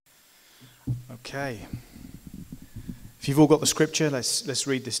Okay. If you've all got the scripture, let's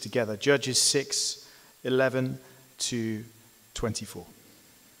read this together. Judges 6:11 to 24.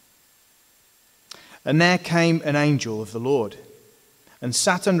 And there came an angel of the Lord, and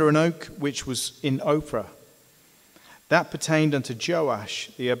sat under an oak which was in Ophrah, that pertained unto Joash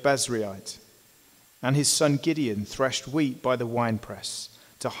the Abiezrite. And his son Gideon threshed wheat by the winepress,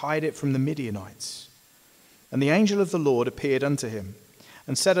 to hide it from the Midianites. And the angel of the Lord appeared unto him,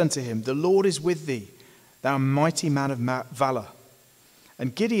 and said unto him, The Lord is with thee, thou mighty man of valor.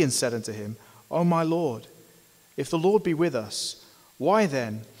 And Gideon said unto him, O my Lord, if the Lord be with us, why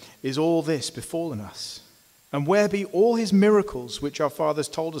then is all this befallen us? And where be all his miracles which our fathers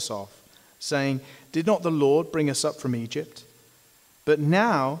told us of, saying, Did not the Lord bring us up from Egypt? But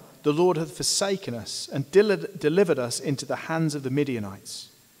now the Lord hath forsaken us, and delivered us into the hands of the Midianites.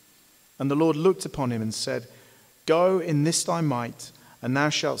 And the Lord looked upon him and said, Go in this thy might, and thou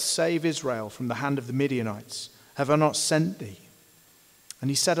shalt save Israel from the hand of the Midianites. Have I not sent thee? And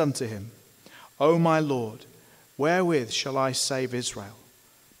he said unto him, O my Lord, wherewith shall I save Israel?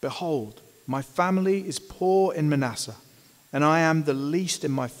 Behold, my family is poor in Manasseh, and I am the least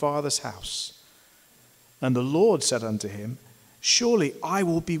in my father's house. And the Lord said unto him, Surely I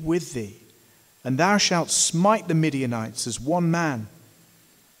will be with thee, and thou shalt smite the Midianites as one man.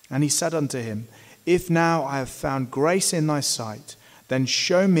 And he said unto him, If now I have found grace in thy sight, then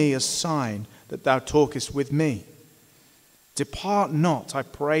show me a sign that thou talkest with me. Depart not, I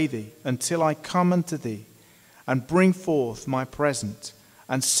pray thee, until I come unto thee, and bring forth my present,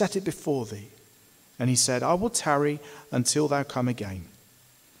 and set it before thee. And he said, I will tarry until thou come again.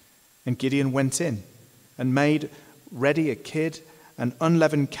 And Gideon went in, and made ready a kid and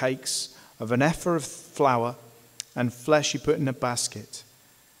unleavened cakes of an ephah of flour, and flesh he put in a basket.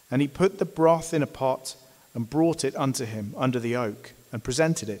 And he put the broth in a pot, and brought it unto him under the oak, and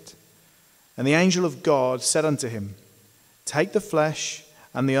presented it. And the angel of God said unto him, Take the flesh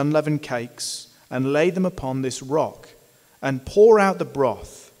and the unleavened cakes, and lay them upon this rock, and pour out the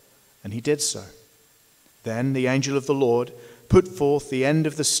broth. And he did so. Then the angel of the Lord put forth the end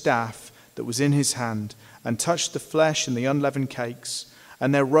of the staff that was in his hand, and touched the flesh and the unleavened cakes,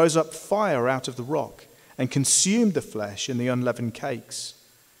 and there rose up fire out of the rock, and consumed the flesh and the unleavened cakes.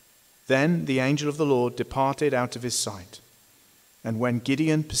 Then the angel of the Lord departed out of his sight. And when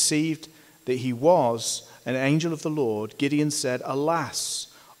Gideon perceived that he was an angel of the Lord, Gideon said, Alas,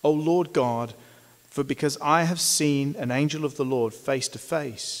 O Lord God, for because I have seen an angel of the Lord face to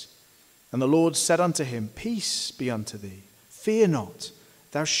face. And the Lord said unto him, Peace be unto thee, fear not,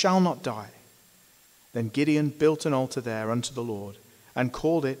 thou shalt not die. Then Gideon built an altar there unto the Lord, and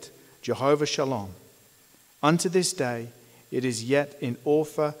called it Jehovah Shalom. Unto this day it is yet in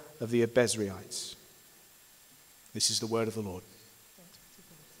Ophrah of the Abiezrites. This is the word of the Lord.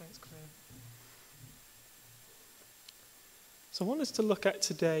 Thanks, Claire. So I want us to look at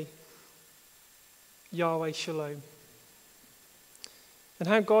today Yahweh Shalom, and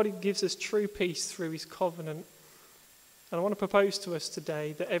how God gives us true peace through his covenant. And I want to propose to us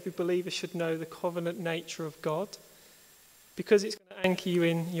today that every believer should know the covenant nature of God, because it's going to anchor you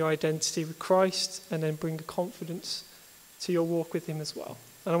in your identity with Christ and then bring a confidence to your walk with him as well.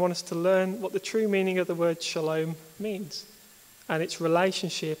 And I want us to learn what the true meaning of the word shalom means and its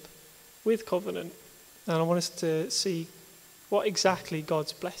relationship with covenant. And I want us to see what exactly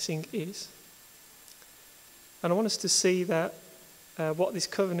God's blessing is. And I want us to see that what this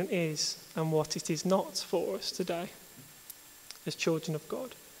covenant is and what it is not for us today as children of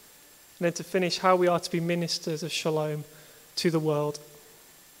God. And then to finish, how we are to be ministers of shalom to the world.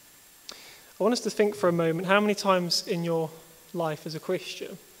 I want us to think for a moment, how many times in your life as a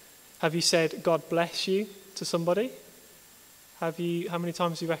Christian have you said, God bless you to somebody? How many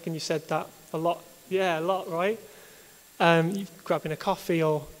times do you reckon you said that? A lot? Yeah, a lot, right? You're grabbing a coffee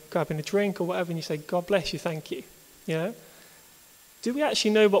or grabbing a drink or whatever, and you say, God bless you, thank you. You know? Do we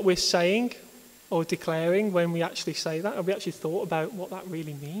actually know what we're saying or declaring when we actually say that? Have we actually thought about what that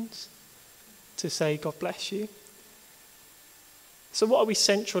really means to say, God bless you? So what are we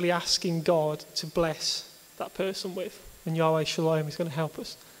centrally asking God to bless that person with? And Yahweh Shalom is going to help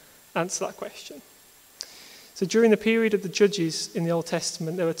us answer that question. So during the period of the judges in the Old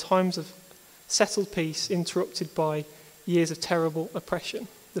Testament, there were times of settled peace interrupted by years of terrible oppression.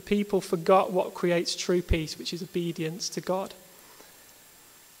 The people forgot what creates true peace, which is obedience to God.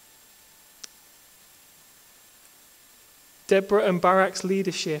 Deborah and Barak's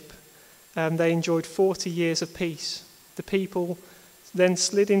leadership, they enjoyed 40 years of peace. The people then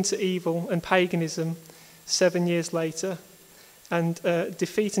slid into evil and paganism 7 years later, and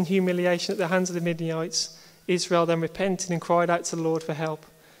defeat and humiliation at the hands of the Midianites. Israel then repented and cried out to the Lord for help.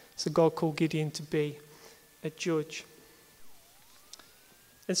 So God called Gideon to be a judge.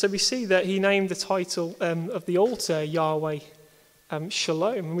 And so we see that he named the title of the altar Yahweh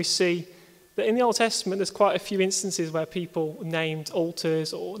Shalom. And we see that in the Old Testament there's quite a few instances where people named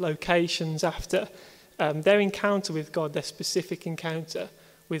altars or locations after their encounter with God, their specific encounter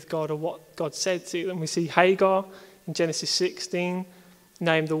with God, or what God said to them. We see Hagar in Genesis 16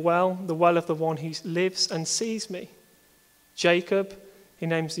 named the well of the one who lives and sees me. Jacob, he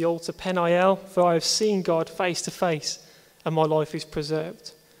names the altar Peniel, for I have seen God face to face and my life is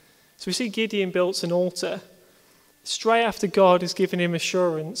preserved. So we see Gideon built an altar straight after God has given him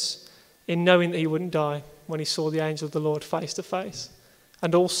assurance in knowing that he wouldn't die when he saw the angel of the Lord face to face,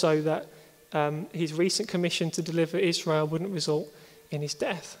 and also that his recent commission to deliver Israel wouldn't result in his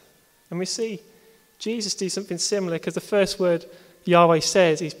death. And we see Jesus do something similar, because the first word Yahweh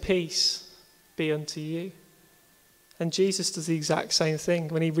says is peace be unto you. And Jesus does the exact same thing.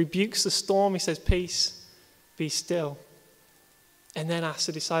 When he rebukes the storm, he says, peace be still. And then asks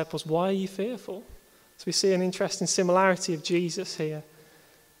the disciples, why are you fearful? So we see an interesting similarity of Jesus here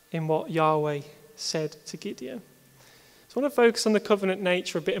in what Yahweh said to Gideon. So I want to focus on the covenant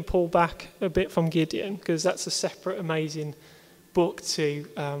nature a bit and pull back a bit from Gideon, because that's a separate amazing book to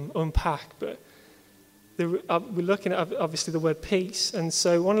unpack. But we're looking at obviously the word peace. And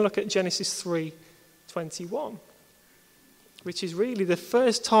so I want to look at Genesis 3:21, which is really the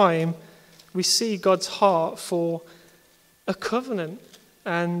first time we see God's heart for a covenant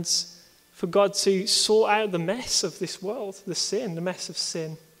and for God to sort out the mess of this world, the mess of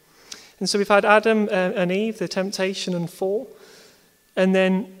sin. And so we've had Adam and Eve, the temptation and fall. And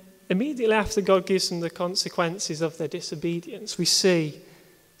then immediately after God gives them the consequences of their disobedience, we see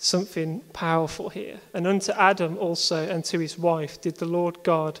something powerful here. And unto Adam also and to his wife did the Lord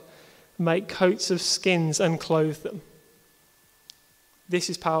God make coats of skins and clothe them. This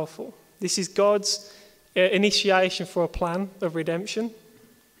is powerful. This is God's initiation for a plan of redemption,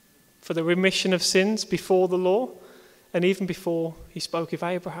 for the remission of sins before the law, and even before he spoke of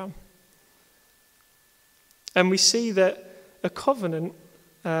Abraham. And we see that a covenant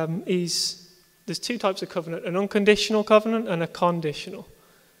there's two types of covenant, an unconditional covenant and a conditional.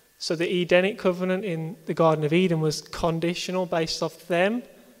 So the Edenic covenant in the Garden of Eden was conditional, based off them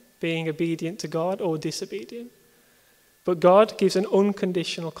being obedient to God or disobedient. But God gives an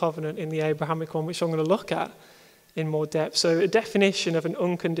unconditional covenant in the Abrahamic one, which I'm going to look at in more depth. So a definition of an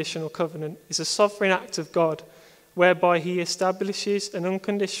unconditional covenant is a sovereign act of God whereby he establishes an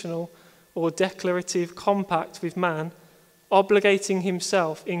unconditional or declarative compact with man, obligating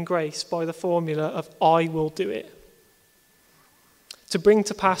himself in grace by the formula of I will do it, to bring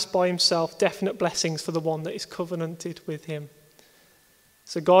to pass by himself definite blessings for the one that is covenanted with him.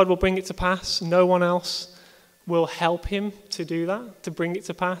 So God will bring it to pass. No one else will help him to do that, to bring it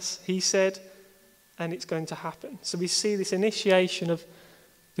to pass. He said, and it's going to happen. So we see this initiation of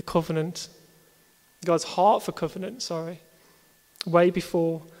the covenant, God's heart for covenant, way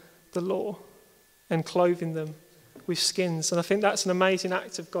before the law, and clothing them with skins. And I think that's an amazing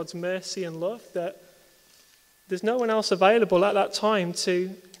act of God's mercy and love, that there's no one else available at that time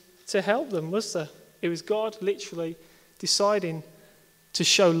to help them, was there? It was God literally deciding to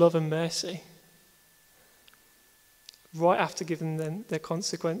show love and mercy right after giving them their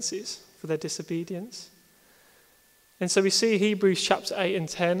consequences for their disobedience. And so we see Hebrews chapter 8 and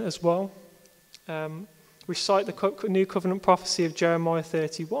 10 as well. We cite the New Covenant prophecy of Jeremiah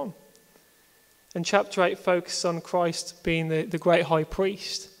 31. And chapter 8 focuses on Christ being the great high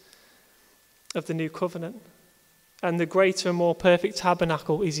priest of the New Covenant. And the greater and more perfect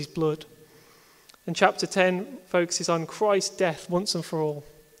tabernacle is his blood. And chapter 10 focuses on Christ's death once and for all.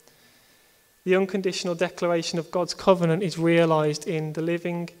 The unconditional declaration of God's covenant is realized in the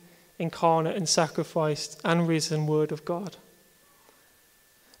living, incarnate and sacrificed and risen word of God.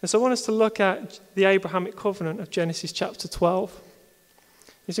 And so I want us to look at the Abrahamic covenant of Genesis chapter 12.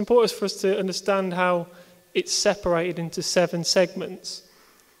 It's important for us to understand how it's separated into 7 segments.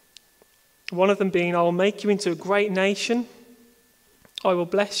 One of them being, I will make you into a great nation. I will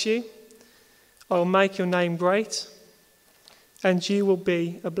bless you. I will make your name great. And you will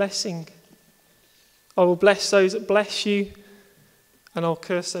be a blessing. I will bless those that bless you, and I'll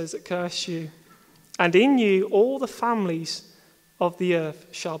curse those that curse you. And in you all the families of the earth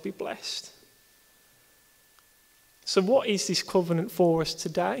shall be blessed. So what is this covenant for us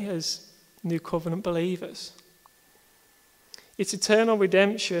today as New Covenant believers? It's eternal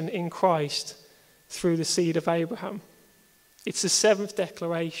redemption in Christ through the seed of Abraham. It's the 7th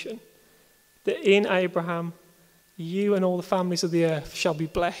declaration that in Abraham, you and all the families of the earth shall be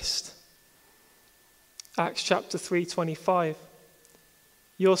blessed. Acts chapter 3:25.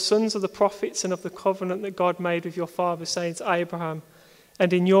 Your sons are the prophets and of the covenant that God made with your father, saying to Abraham,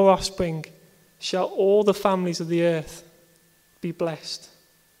 and in your offspring shall all the families of the earth be blessed.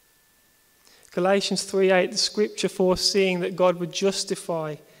 Galatians 3:8, the scripture foreseeing that God would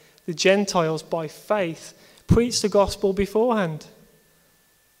justify the Gentiles by faith, preached the gospel beforehand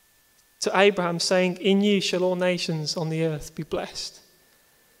to Abraham, saying, in you shall all nations on the earth be blessed.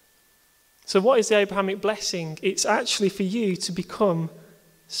 So what is the Abrahamic blessing? It's actually for you to become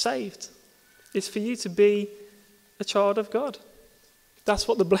saved. It's for you to be a child of God. That's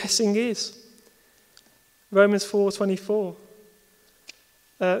what the blessing is. Romans 4:24.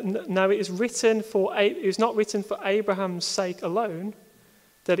 Now it is not written for Abraham's sake alone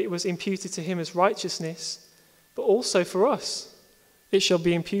that it was imputed to him as righteousness, but also for us. It shall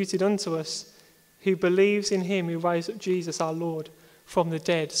be imputed unto us who believes in him who raised up Jesus our Lord from the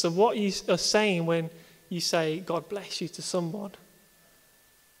dead. So what you are saying when you say, God bless you to someone,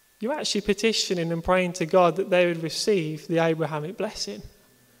 you're actually petitioning and praying to God that they would receive the Abrahamic blessing,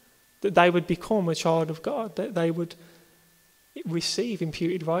 that they would become a child of God, that they would receive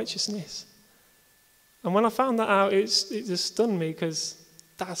imputed righteousness. And when I found that out, it just stunned me, because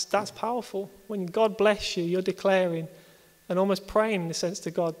that's powerful. When God bless you, you're declaring and almost praying in a sense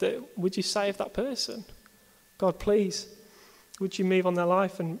to God that, would you save that person? God, please, would you move on their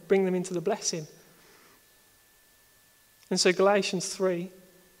life and bring them into the blessing? And so Galatians 3,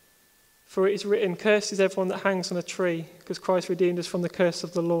 for it is written, cursed is everyone that hangs on a tree, because Christ redeemed us from the curse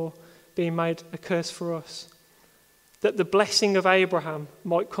of the law, being made a curse for us, that the blessing of Abraham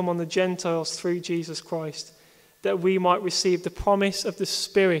might come on the Gentiles through Jesus Christ, that we might receive the promise of the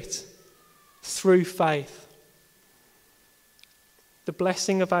Spirit through faith. The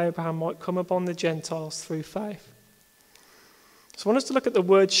blessing of Abraham might come upon the Gentiles through faith. So I want us to look at the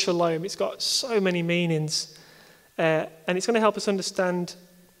word shalom. It's got so many meanings, and it's going to help us understand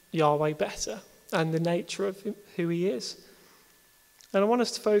Yahweh better and the nature of who he is. And I want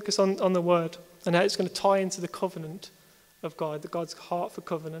us to focus on the word and how it's going to tie into the covenant of God, God's heart for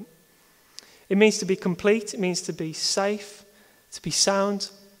covenant. It means to be complete. It means to be safe, to be sound,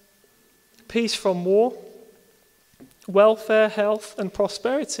 peace from war, welfare, health, and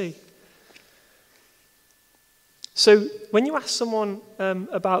prosperity. So when you ask someone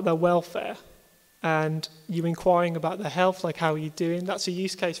about their welfare and you're inquiring about their health, like how are you doing, that's a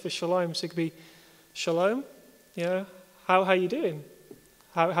use case for shalom. So it could be, shalom, how are you doing?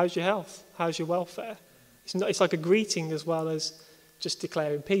 How's your health? How's your welfare? It's like a greeting as well as just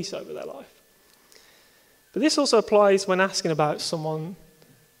declaring peace over their life. But this also applies when asking about someone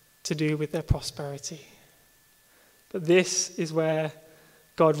to do with their prosperity. But this is where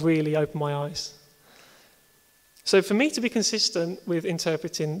God really opened my eyes. So for me to be consistent with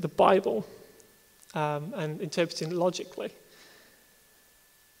interpreting the Bible and interpreting it logically,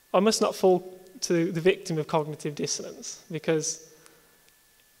 I must not fall to the victim of cognitive dissonance, because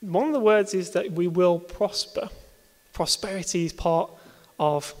one of the words is that we will prosper. Prosperity is part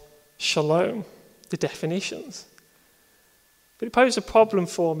of shalom, the definitions. But it posed a problem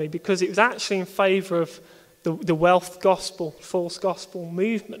for me, because it was actually in favour of the wealth gospel, false gospel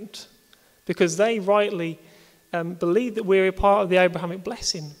movement, because they rightly believe that we're a part of the Abrahamic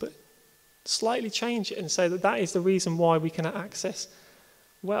blessing, but slightly change it and say that is the reason why we cannot access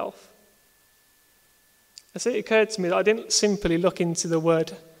wealth. And so it occurred to me that I didn't simply look into the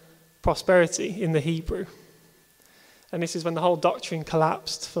word prosperity in the Hebrew. And this is when the whole doctrine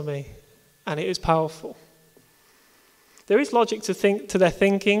collapsed for me, and it is powerful. There is logic to their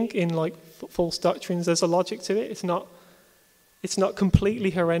thinking in like false doctrines. There's a logic to it. It's not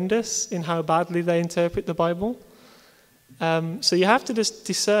completely horrendous in how badly they interpret the Bible. So you have to just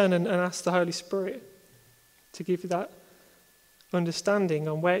discern and ask the Holy Spirit to give you that understanding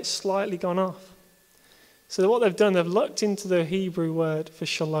on where it's slightly gone off. So what they've done, they've looked into the Hebrew word for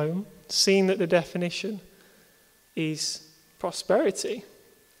shalom, seen that the definition is prosperity.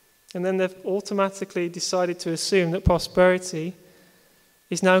 And then they've automatically decided to assume that prosperity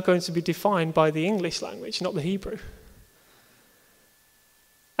is now going to be defined by the English language, not the Hebrew.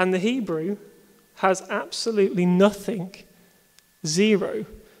 And the Hebrew has absolutely nothing, zero,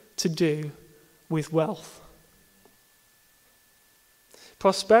 to do with wealth.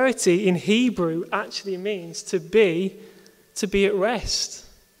 Prosperity in Hebrew actually means to be at rest,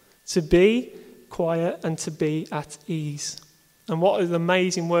 to be quiet and to be at ease. And what are the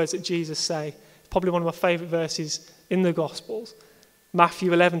amazing words that Jesus say? Probably one of my favourite verses in the Gospels.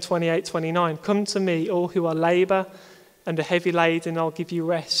 Matthew 11:28-29. Come to me, all who are labour and are heavy laden, I'll give you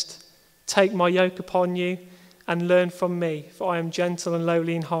rest. Take my yoke upon you and learn from me, for I am gentle and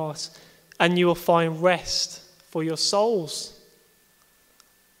lowly in heart, and you will find rest for your souls.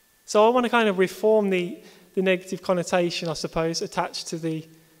 So I want to kind of reform the negative connotation, I suppose, attached to the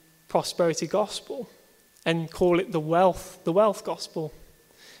prosperity gospel and call it the wealth gospel.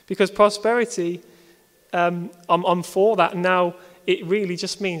 Because prosperity, I'm for that. Now it really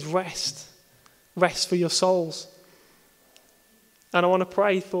just means rest for your souls. And I want to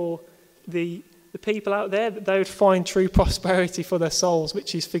pray for the people out there that they would find true prosperity for their souls,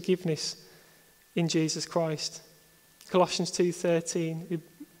 which is forgiveness in Jesus Christ. Colossians 2:13,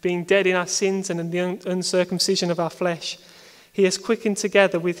 being dead in our sins and in the uncircumcision of our flesh, he has quickened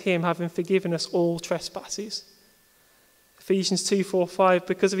together with him, having forgiven us all trespasses. Ephesians 2:4-5,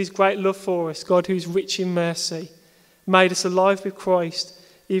 because of his great love for us, God, who is rich in mercy, made us alive with Christ,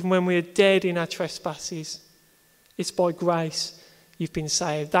 even when we are dead in our trespasses. It's by grace you've been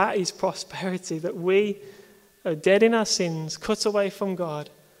saved. That is prosperity, that we are dead in our sins, cut away from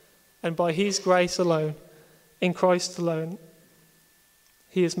God, and by his grace alone, in Christ alone,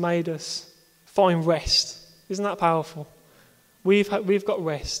 he has made us find rest. Isn't that powerful? We've got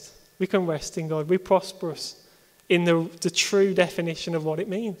rest. We can rest in God. We're prosperous in the true definition of what it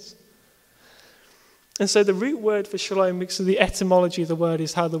means. And so the root word for shalom, because of the etymology of the word,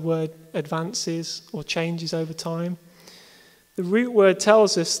 is how the word advances or changes over time. The root word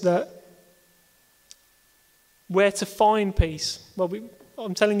tells us that where to find peace. Well,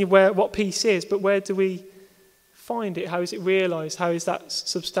 I'm telling you what peace is, but where do we find it? How is it realized? How is that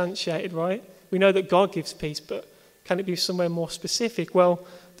substantiated, right? We know that God gives peace, but can it be somewhere more specific? Well,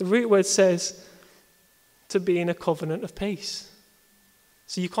 the root word says to be in a covenant of peace.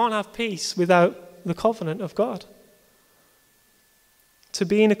 So you can't have peace without the covenant of God. To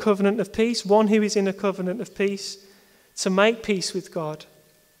be in a covenant of peace, one who is in a covenant of peace, to make peace with God.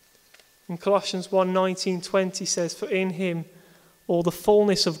 In Colossians 1:19-20 says, for in him all the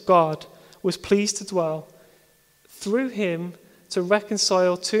fullness of God was pleased to dwell, through him to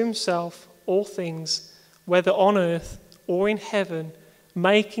reconcile to himself all things, whether on earth or in heaven,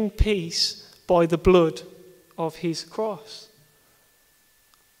 making peace by the blood of his cross.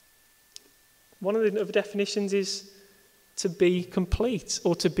 One of the other definitions is to be complete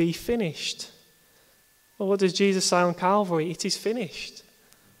or to be finished. Well, what does Jesus say on Calvary? It is finished.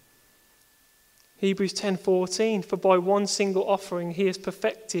 Hebrews 10:14, for by one single offering he has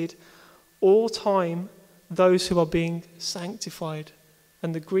perfected all time those who are being sanctified.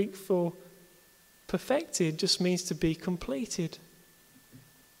 And the Greek for perfected just means to be completed.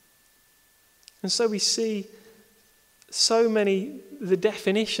 And so we see so many, the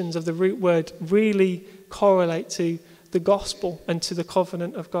definitions of the root word really correlate to the gospel and to the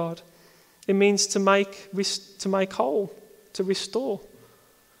covenant of God. It means to make whole, to restore.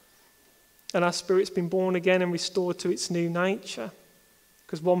 And our spirit's been born again and restored to its new nature.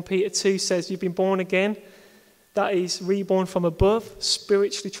 Because 1 Peter 2 says you've been born again. That is reborn from above,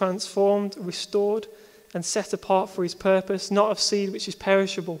 spiritually transformed, restored, and set apart for his purpose, not of seed which is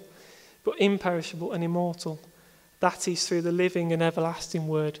perishable, but imperishable and immortal. That is through the living and everlasting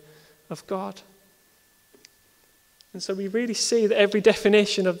word of God. And so we really see that every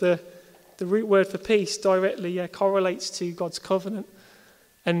definition of the root word for peace directly correlates to God's covenant.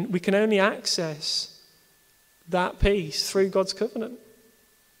 And we can only access that peace through God's covenant.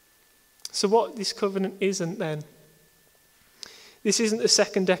 So what this covenant isn't then, this isn't a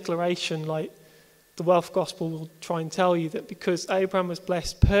second declaration like the wealth gospel will try and tell you, that because Abraham was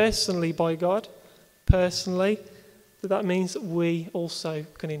blessed personally by God, that means that we also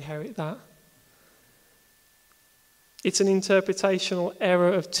can inherit that. It's an interpretational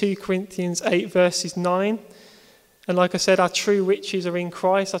error of 2 Corinthians 8 verses 9. And like I said, our true riches are in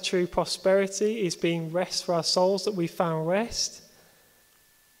Christ. Our true prosperity is being rest for our souls, that we found rest.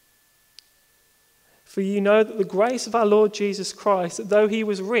 For you know that the grace of our Lord Jesus Christ, that though he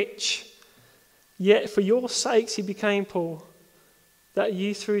was rich, yet for your sakes he became poor, that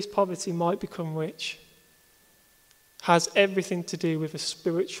you through his poverty might become rich, has everything to do with a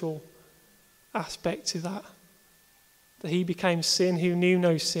spiritual aspect to that. That he became sin who knew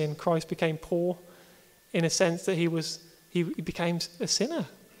no sin. Christ became poor in a sense that he became a sinner.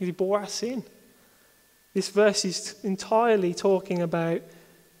 He bore our sin. This verse is entirely talking about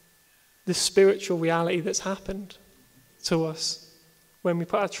the spiritual reality that's happened to us when we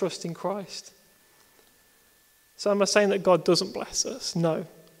put our trust in Christ. So am I saying that God doesn't bless us? No,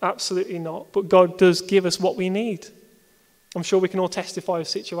 absolutely not. But God does give us what we need. I'm sure we can all testify of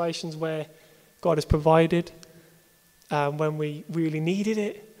situations where God has provided when we really needed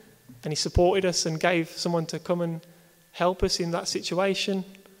it, and he supported us and gave someone to come and help us in that situation.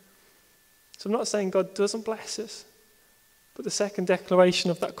 So I'm not saying God doesn't bless us, but the second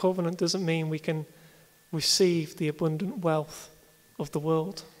declaration of that covenant doesn't mean we can receive the abundant wealth of the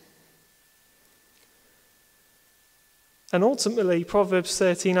world. And ultimately, Proverbs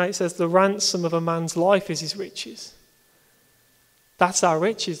 13:8 says, the ransom of a man's life is his riches. That's our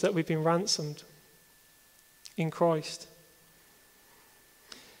riches, that we've been ransomed in Christ.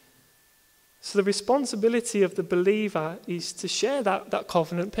 So the responsibility of the believer is to share that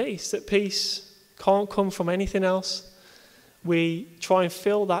covenant peace. That peace can't come from anything else. We try and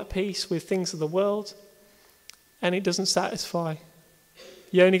fill that peace with things of the world, and it doesn't satisfy.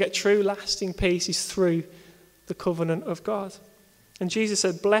 You only get true lasting peace is through the covenant of God. And Jesus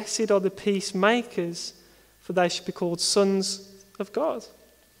said, blessed are the peacemakers, for they shall be called sons of God.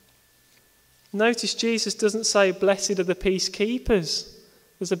 Notice Jesus doesn't say, blessed are the peacekeepers.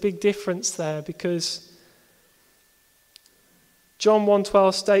 There's a big difference there, because John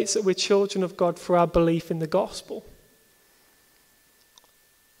 1:12 states that we're children of God for our belief in the gospel.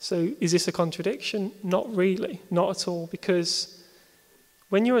 So is this a contradiction? Not really, not at all, because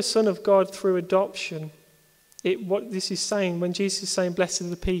when you're a son of God through adoption, what this is saying, when Jesus is saying, blessed are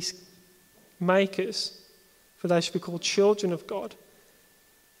the peacemakers, for they shall be called children of God,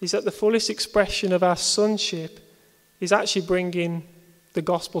 is that the fullest expression of our sonship is actually bringing the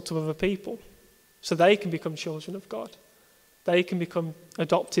gospel to other people, so they can become children of God. They can become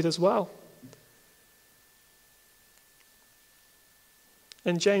adopted as well.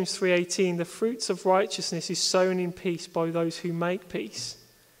 And James 3:18, the fruits of righteousness is sown in peace by those who make peace.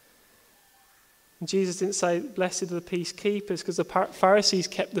 And Jesus didn't say, blessed are the peacekeepers, because the Pharisees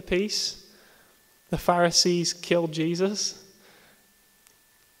kept the peace. The Pharisees killed Jesus.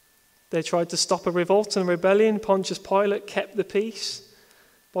 They tried to stop a revolt and rebellion. Pontius Pilate kept the peace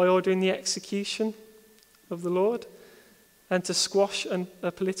by ordering the execution of the Lord, and to squash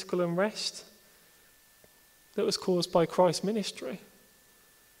a political unrest that was caused by Christ's ministry,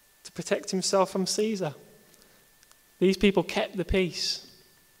 to protect himself from Caesar. These people kept the peace.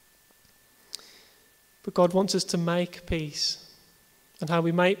 But God wants us to make peace. And how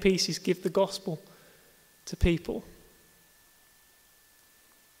we make peace is give the gospel to people.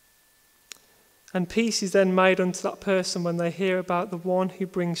 And peace is then made unto that person when they hear about the one who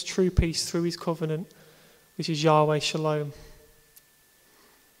brings true peace through his covenant, which is Yahweh Shalom.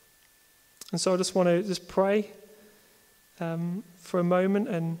 And so I just want to pray for a moment,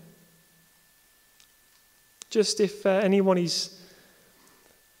 and just if anyone is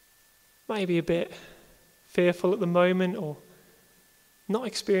maybe a bit fearful at the moment or not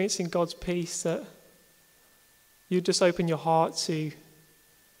experiencing God's peace, that you just open your heart to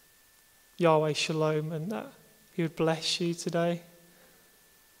Yahweh Shalom, and that he would bless you today.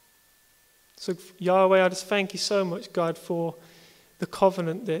 So Yahweh, I just thank you so much, God, for the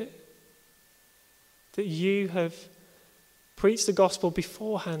covenant that you have preached the gospel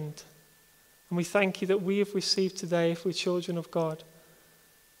beforehand. And we thank you that we have received today, if we're children of God,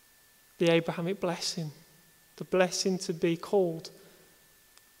 the Abrahamic blessing, the blessing to be called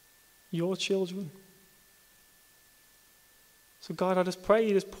your children. So God, I just pray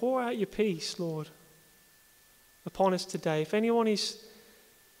you just pour out your peace, Lord, upon us today. If anyone is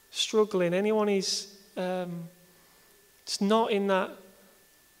struggling, anyone is just not in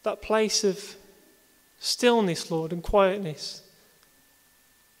that place of stillness, Lord, and quietness,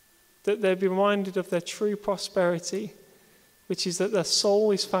 that they'll be reminded of their true prosperity, which is that their soul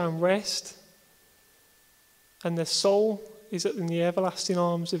is found rest, and their soul is in the everlasting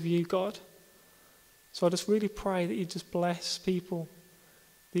arms of you, God. So I just really pray that you just bless people,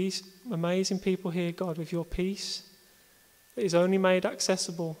 these amazing people here, God, with your peace that is only made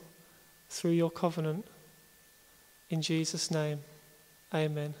accessible through your covenant. In Jesus' name,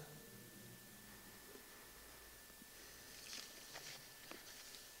 amen.